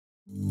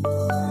In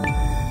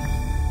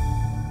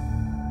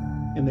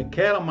the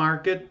cattle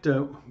market,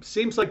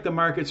 seems like the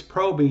market's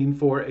probing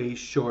for a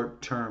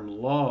short-term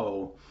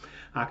low.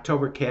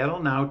 October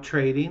cattle now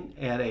trading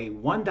at a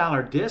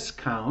 $1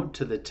 discount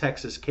to the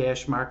Texas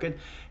cash market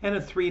and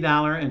a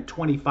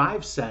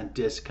 $3.25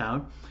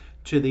 discount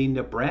to the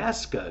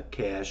Nebraska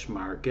cash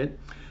market.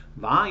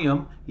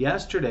 Volume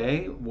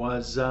yesterday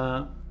was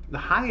the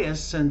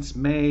highest since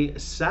May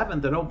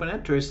 7th, and open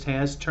interest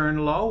has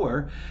turned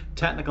lower.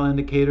 Technical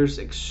indicators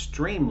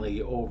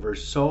extremely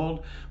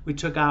oversold. We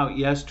took out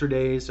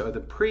yesterday's or the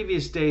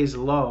previous day's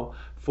low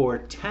for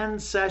 10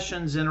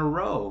 sessions in a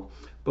row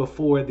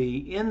before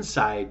the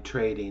inside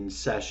trading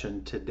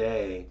session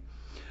today.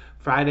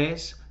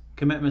 Friday's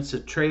commitments to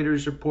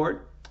traders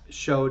report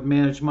showed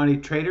managed money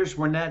traders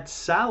were net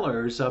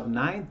sellers of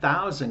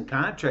 9,000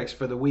 contracts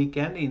for the week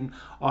ending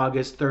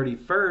August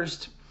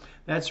 31st.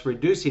 That's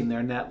reducing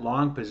their net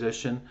long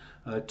position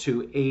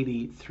to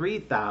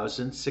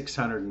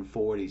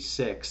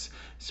 83,646.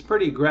 It's a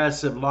pretty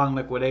aggressive long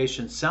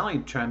liquidation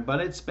selling trend,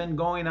 but it's been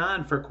going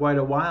on for quite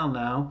a while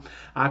now.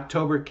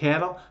 October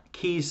cattle,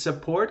 key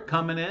support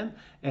coming in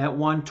at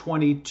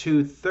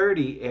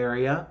 122.30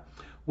 area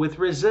with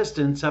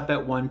resistance up at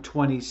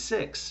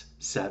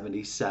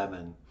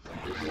 126.77.